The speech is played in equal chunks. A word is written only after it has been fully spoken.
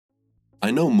I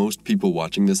know most people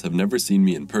watching this have never seen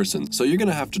me in person, so you're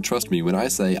gonna have to trust me when I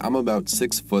say I'm about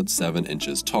 6 foot 7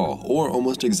 inches tall, or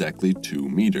almost exactly 2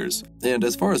 meters. And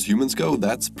as far as humans go,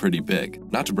 that's pretty big.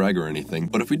 Not to brag or anything,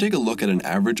 but if we take a look at an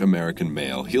average American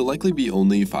male, he'll likely be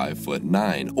only 5 foot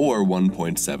 9, or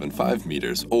 1.75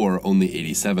 meters, or only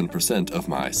 87% of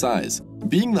my size.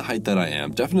 Being the height that I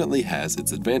am definitely has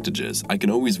its advantages. I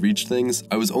can always reach things,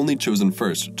 I was only chosen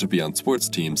first to be on sports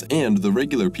teams, and the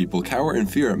regular people cower in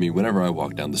fear at me whenever I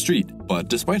walk down the street. But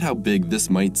despite how big this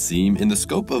might seem, in the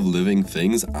scope of living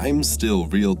things, I'm still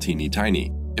real teeny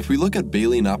tiny. If we look at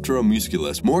Balaenoptera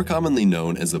musculus, more commonly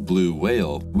known as a blue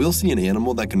whale, we'll see an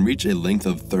animal that can reach a length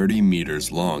of 30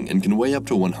 meters long and can weigh up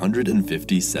to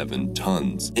 157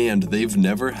 tons. And they've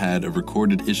never had a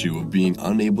recorded issue of being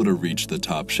unable to reach the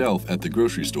top shelf at the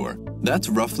grocery store. That's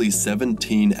roughly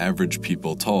 17 average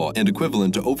people tall and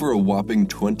equivalent to over a whopping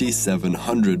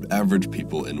 2,700 average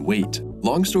people in weight.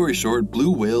 Long story short,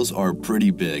 blue whales are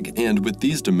pretty big, and with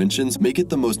these dimensions, make it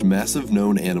the most massive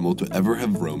known animal to ever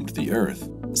have roamed the earth.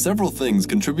 Several things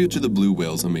contribute to the blue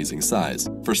whale's amazing size.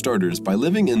 For starters, by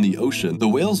living in the ocean, the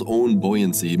whale's own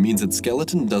buoyancy means its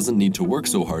skeleton doesn't need to work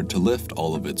so hard to lift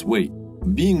all of its weight.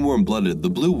 Being warm-blooded, the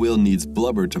blue whale needs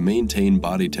blubber to maintain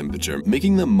body temperature,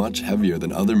 making them much heavier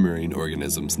than other marine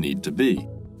organisms need to be.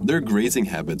 Their grazing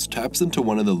habits taps into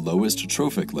one of the lowest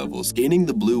trophic levels, gaining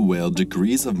the blue whale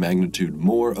degrees of magnitude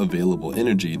more available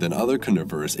energy than other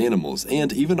carnivorous animals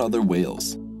and even other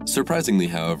whales. Surprisingly,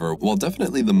 however, while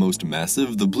definitely the most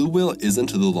massive, the blue whale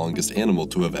isn't the longest animal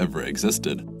to have ever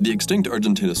existed. The extinct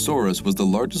Argentinosaurus was the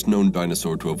largest known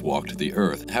dinosaur to have walked the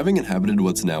earth, having inhabited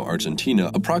what's now Argentina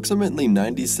approximately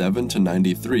 97 to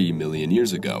 93 million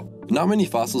years ago. Not many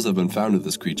fossils have been found of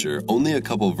this creature, only a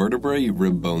couple vertebrae,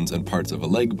 rib bones, and parts of a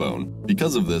leg bone.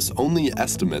 Because of this, only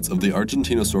estimates of the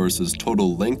Argentinosaurus's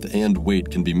total length and weight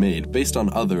can be made based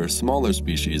on other, smaller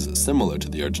species similar to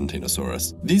the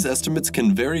Argentinosaurus. These estimates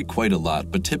can vary quite a lot,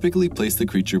 but typically place the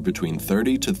creature between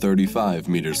 30 to 35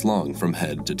 meters long from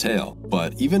head to tail.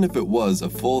 But even if it was a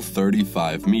full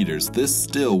 35 meters, this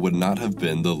still would not have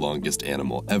been the longest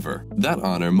animal ever. That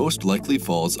honor most likely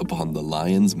falls upon the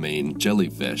lion's mane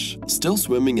jellyfish. Still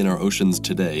swimming in our oceans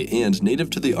today and native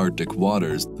to the Arctic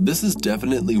waters, this is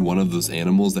definitely one of those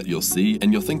animals that you'll see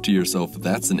and you'll think to yourself,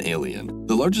 that's an alien.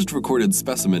 The largest recorded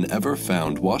specimen ever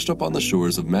found washed up on the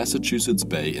shores of Massachusetts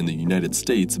Bay in the United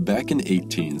States back in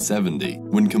 1870.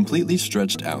 When completely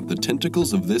stretched out, the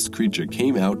tentacles of this creature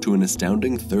came out to an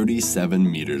astounding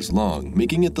 37 meters long,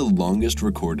 making it the longest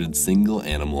recorded single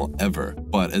animal ever.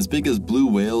 But as big as blue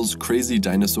whales, crazy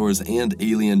dinosaurs, and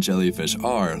alien jellyfish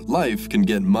are, life can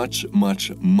get much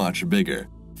bigger.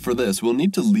 For this, we'll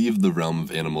need to leave the realm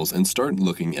of animals and start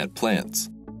looking at plants.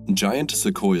 Giant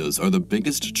sequoias are the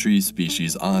biggest tree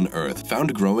species on Earth,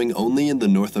 found growing only in the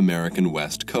North American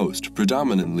West Coast,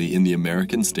 predominantly in the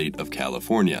American state of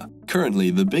California. Currently,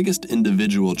 the biggest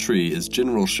individual tree is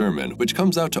General Sherman, which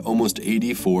comes out to almost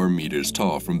 84 meters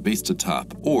tall from base to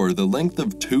top, or the length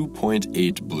of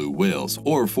 2.8 blue whales,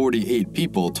 or 48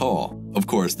 people tall. Of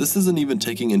course, this isn't even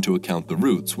taking into account the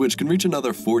roots, which can reach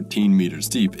another 14 meters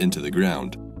deep into the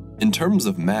ground. In terms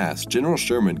of mass, General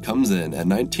Sherman comes in at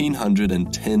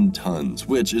 1,910 tons,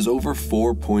 which is over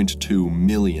 4.2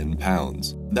 million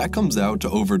pounds. That comes out to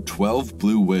over 12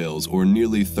 blue whales or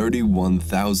nearly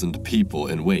 31,000 people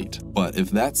in weight. But if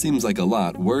that seems like a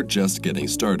lot, we're just getting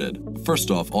started.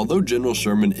 First off, although General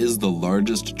Sherman is the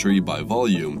largest tree by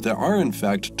volume, there are in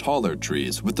fact taller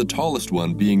trees, with the tallest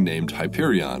one being named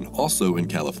Hyperion, also in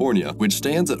California, which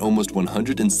stands at almost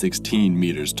 116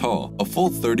 meters tall, a full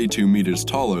 32 meters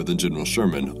taller than General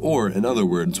Sherman, or in other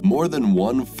words, more than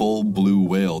one full blue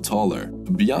whale taller.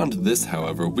 Beyond this,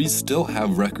 however, we still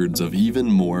have records of even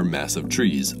more massive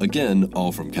trees, again,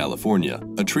 all from California.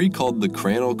 A tree called the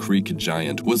Crannel Creek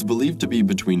Giant was believed to be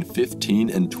between 15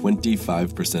 and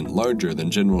 25% larger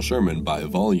than General Sherman by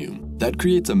volume. That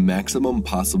creates a maximum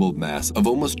possible mass of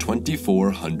almost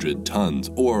 2,400 tons,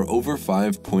 or over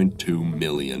 5.2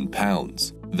 million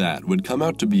pounds. That would come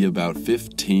out to be about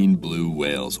 15 blue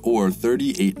whales, or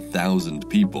 38,000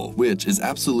 people, which is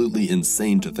absolutely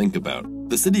insane to think about.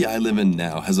 The city I live in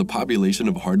now has a population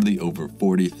of hardly over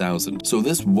 40,000, so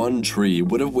this one tree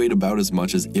would have weighed about as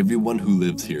much as everyone who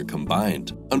lives here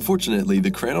combined. Unfortunately,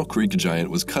 the Crannel Creek Giant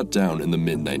was cut down in the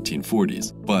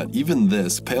mid-1940s, but even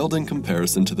this paled in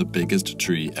comparison to the biggest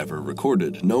tree ever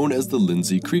recorded, known as the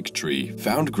Lindsay Creek tree,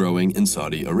 found growing in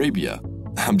Saudi Arabia.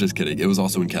 I'm just kidding, it was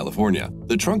also in California.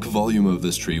 The trunk volume of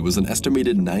this tree was an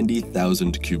estimated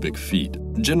 90,000 cubic feet.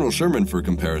 General Sherman, for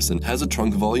comparison, has a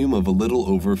trunk volume of a little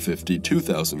over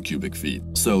 52,000 cubic feet.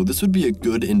 So this would be a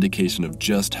good indication of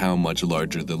just how much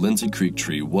larger the Lindsay Creek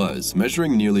tree was,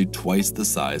 measuring nearly twice the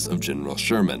size of General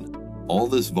Sherman. All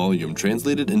this volume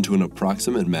translated into an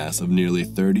approximate mass of nearly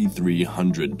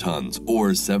 3,300 tons, or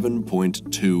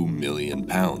 7.2 million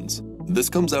pounds. This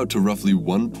comes out to roughly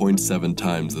 1.7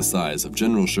 times the size of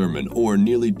General Sherman, or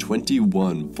nearly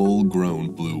 21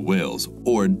 full-grown blue whales,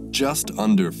 or just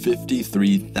under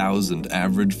 53,000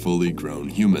 average fully grown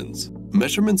humans.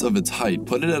 Measurements of its height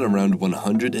put it at around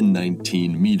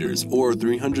 119 meters, or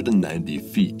 390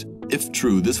 feet. If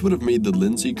true, this would have made the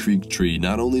Lindsay Creek tree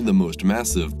not only the most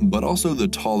massive, but also the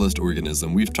tallest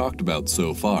organism we've talked about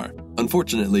so far.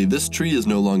 Unfortunately, this tree is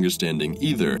no longer standing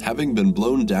either, having been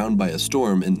blown down by a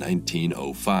storm in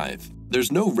 1905.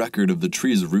 There's no record of the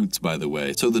tree's roots, by the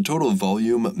way, so the total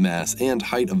volume, mass, and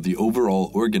height of the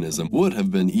overall organism would have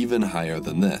been even higher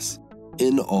than this.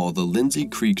 In all, the Lindsay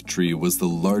Creek tree was the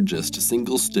largest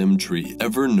single-stem tree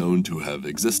ever known to have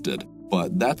existed.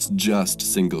 But that's just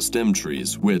single-stem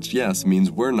trees, which, yes,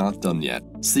 means we're not done yet.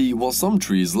 See, while some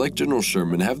trees, like General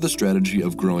Sherman, have the strategy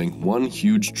of growing one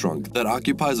huge trunk that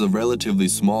occupies a relatively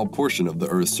small portion of the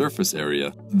Earth's surface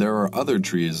area, there are other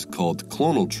trees called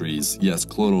clonal trees, yes,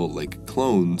 clonal like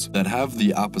clones, that have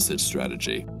the opposite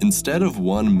strategy. Instead of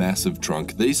one massive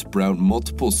trunk, they sprout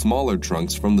multiple smaller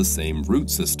trunks from the same root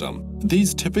system.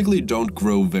 These typically don't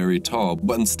grow very tall,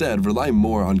 but instead rely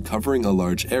more on covering a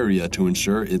large area to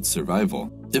ensure its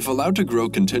survival. If allowed to grow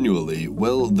continually,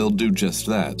 well, they'll do just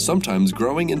that, sometimes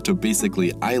growing into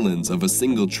basically islands of a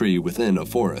single tree within a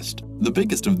forest. The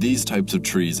biggest of these types of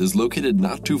trees is located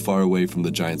not too far away from the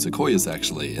giant sequoias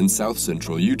actually, in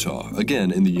south-central Utah,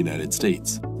 again in the United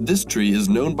States. This tree is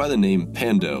known by the name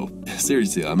Pando.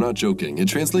 Seriously, I'm not joking. It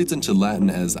translates into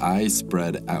Latin as "I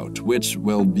spread out," which,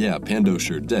 well, yeah, Pando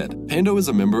sure did. Pando is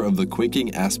a member of the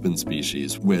quaking aspen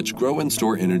species, which grow and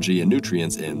store energy and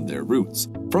nutrients in their roots.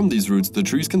 From these roots, the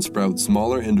trees can sprout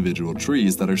smaller individual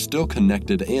trees that are still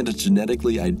connected and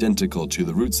genetically identical to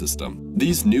the root system.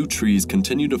 These new trees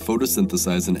continue to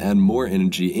photosynthesize and add more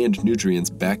energy and nutrients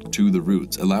back to the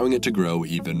roots, allowing it to grow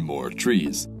even more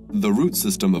trees. The root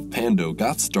system of Pando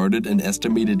got started an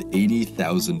estimated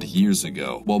 80,000 years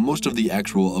ago, while most of the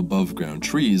actual above-ground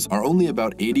trees are only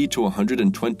about 80 to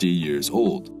 120 years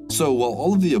old. So while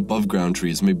all of the above-ground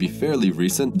trees may be fairly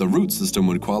recent, the root system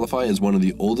would qualify as one of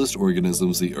the oldest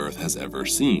organisms the Earth has ever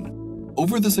seen.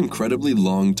 Over this incredibly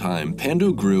long time,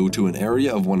 Pando grew to an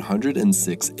area of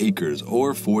 106 acres,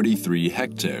 or 43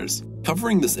 hectares.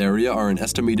 Covering this area are an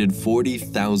estimated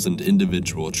 40,000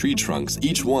 individual tree trunks,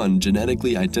 each one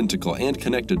genetically identical and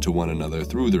connected to one another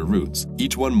through their roots,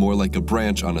 each one more like a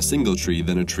branch on a single tree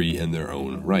than a tree in their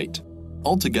own right.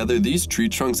 Altogether, these tree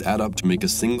trunks add up to make a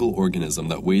single organism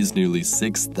that weighs nearly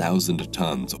 6,000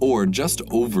 tons, or just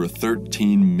over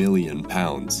 13 million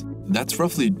pounds. That's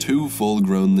roughly 2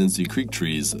 full-grown Lindsay Creek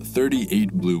trees,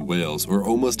 38 blue whales, or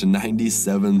almost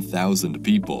 97,000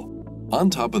 people. On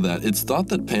top of that, it's thought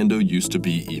that Pando used to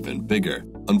be even bigger.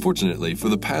 Unfortunately, for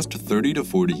the past 30 to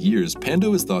 40 years,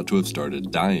 Pando is thought to have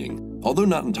started dying. Although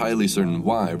not entirely certain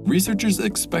why, researchers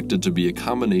expect it to be a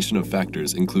combination of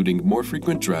factors including more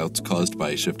frequent droughts caused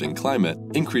by shifting climate,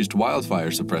 increased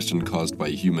wildfire suppression caused by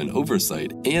human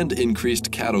oversight, and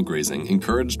increased cattle grazing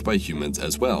encouraged by humans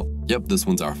as well. Yep, this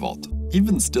one's our fault.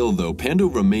 Even still though, Pando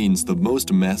remains the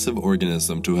most massive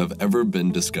organism to have ever been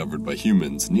discovered by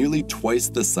humans, nearly twice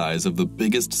the size of the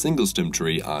biggest single-stem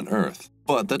tree on Earth.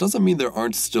 But that doesn't mean there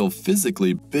aren't still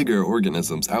physically bigger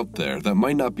organisms out there that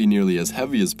might not be nearly as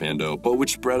heavy as Pando, but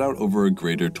which spread out over a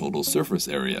greater total surface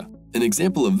area. An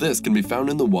example of this can be found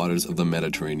in the waters of the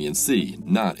Mediterranean Sea,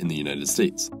 not in the United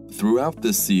States. Throughout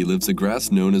this sea lives a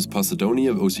grass known as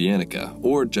Posidonia oceanica,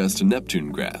 or just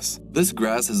Neptune grass. This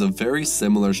grass has a very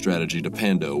similar strategy to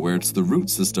Pando, where it's the root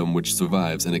system which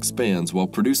survives and expands while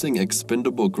producing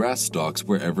expendable grass stalks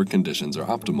wherever conditions are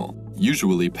optimal.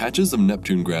 Usually, patches of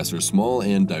Neptune grass are small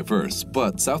and diverse,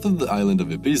 but south of the island of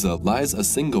Ibiza lies a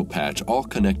single patch all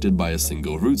connected by a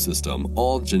single root system,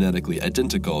 all genetically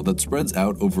identical that spreads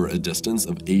out over a distance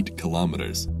of 8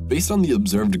 kilometers. Based on the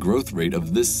observed growth rate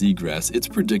of this seagrass, it's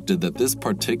predicted that this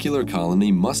particular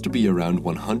colony must be around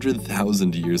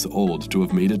 100,000 years old to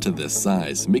have made it to this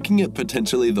size, making it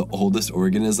potentially the oldest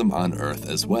organism on Earth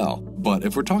as well. But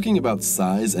if we're talking about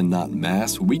size and not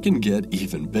mass, we can get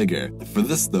even bigger. For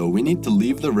this though, we need to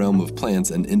leave the realm of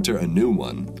plants and enter a new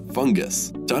one: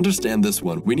 fungus. To understand this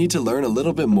one, we need to learn a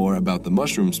little bit more about the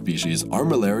mushroom species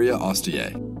Armillaria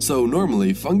osteae. So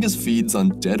normally, fungus feeds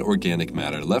on dead organic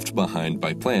matter left behind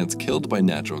by plants killed by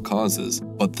natural causes.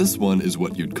 But this one is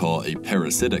what you'd call a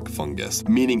parasitic fungus,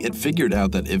 meaning it figured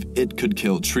out that if it could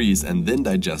kill trees and then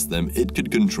digest them, it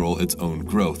could control its own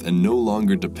growth and no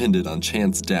longer depended on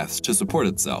chance deaths to support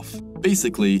itself.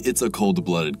 Basically, it's a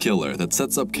cold-blooded killer that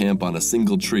sets up camp on a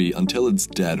single tree until it's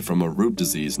dead from a root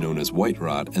disease known as white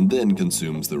rot and then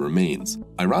consumes the remains.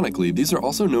 Ironically, these are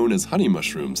also known as honey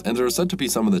mushrooms and are said to be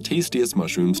some of the tastiest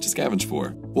mushrooms to scavenge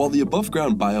for. While the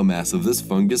above-ground biomass of this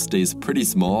fungus stays pretty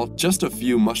small, just a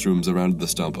few mushrooms around the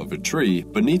stump of a tree,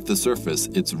 beneath the surface,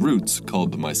 its roots,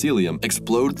 called the mycelium,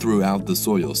 explode throughout the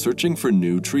soil, searching for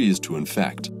new trees to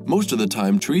infect. Most of the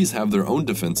time, trees have their own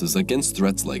defenses against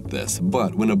threats like this,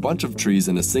 but when a bunch of trees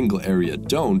in a single area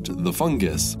don't, the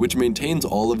fungus, which maintains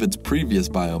all of its previous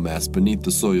biomass beneath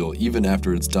the soil even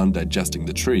after it's done digesting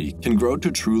the tree, can grow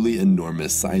to truly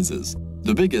enormous sizes.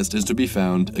 The biggest is to be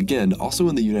found, again, also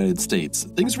in the United States.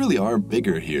 Things really are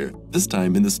bigger here, this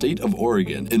time in the state of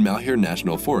Oregon in Malheur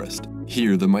National Forest.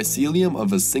 Here, the mycelium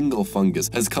of a single fungus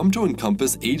has come to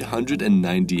encompass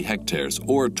 890 hectares,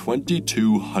 or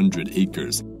 2,200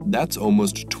 acres. That's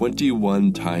almost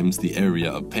 21 times the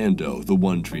area of Pando, the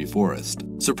one-tree forest.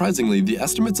 Surprisingly, the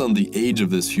estimates on the age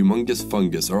of this humongous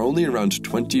fungus are only around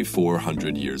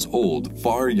 2,400 years old,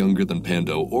 far younger than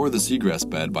Pando or the seagrass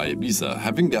bed by Ibiza,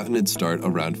 having gotten its start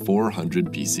around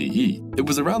 400 BCE. It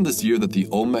was around this year that the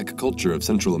Olmec culture of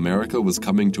Central America was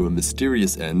coming to a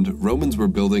mysterious end, Romans were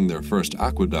building their first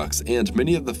aqueducts, and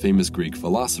many of the famous Greek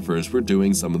philosophers were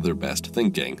doing some of their best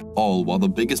thinking, all while the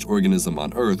biggest organism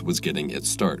on Earth was getting its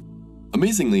start.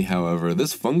 Amazingly, however,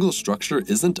 this fungal structure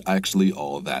isn't actually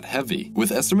all that heavy, with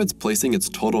estimates placing its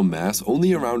total mass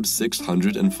only around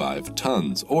 605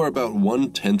 tons, or about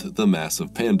 1/10 the mass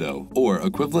of Pando, or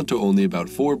equivalent to only about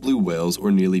 4 blue whales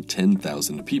or nearly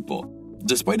 10,000 people.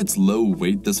 Despite its low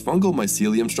weight, this fungal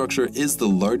mycelium structure is the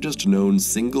largest known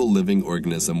single living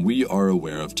organism we are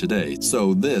aware of today,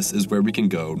 so this is where we can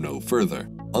go no further.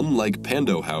 Unlike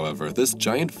Pando, however, this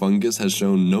giant fungus has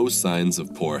shown no signs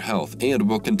of poor health and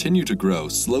will continue to grow,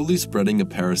 slowly spreading a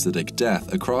parasitic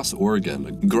death across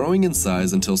Oregon, growing in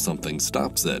size until something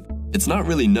stops it. It's not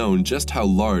really known just how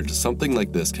large something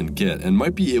like this can get and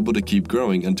might be able to keep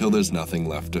growing until there's nothing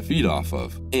left to feed off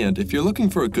of. And if you're looking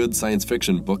for a good science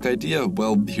fiction book idea,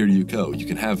 well, here you go, you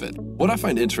can have it. What I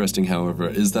find interesting, however,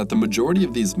 is that the majority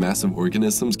of these massive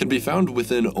organisms can be found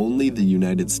within only the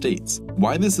United States.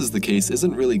 Why this is the case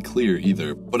isn't really clear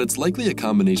either, but it's likely a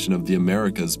combination of the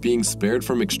Americas being spared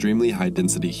from extremely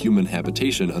high-density human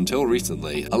habitation until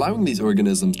recently, allowing these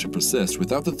organisms to persist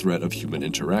without the threat of human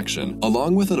interaction,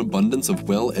 along with an abundance of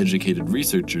well-educated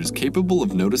researchers capable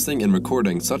of noticing and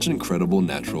recording such incredible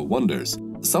natural wonders.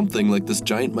 Something like this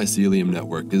giant mycelium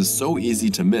network is so easy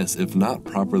to miss if not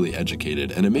properly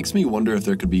educated, and it makes me wonder if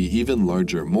there could be even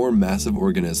larger, more massive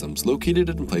organisms located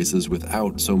in places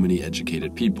without so many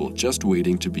educated people just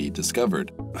waiting to be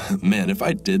discovered. Man, if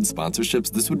I did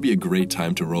sponsorships, this would be a great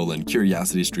time to roll in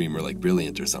CuriosityStream or like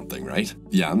Brilliant or something, right?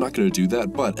 Yeah, I'm not going to do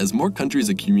that, but as more countries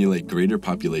accumulate greater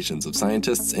populations of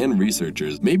scientists and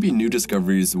researchers, maybe new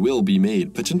discoveries will be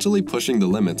made, potentially pushing the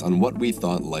limits on what we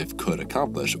thought life could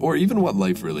accomplish, or even what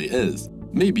life really is.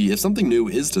 Maybe if something new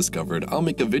is discovered, I'll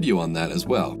make a video on that as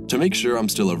well. To make sure I'm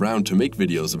still around to make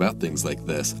videos about things like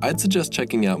this, I'd suggest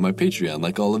checking out my Patreon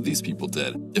like all of these people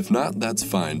did. If not, that's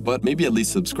fine, but maybe at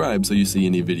least subscribe so you see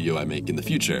any video I make in the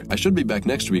future. I should be back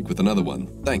next week with another one.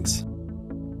 Thanks.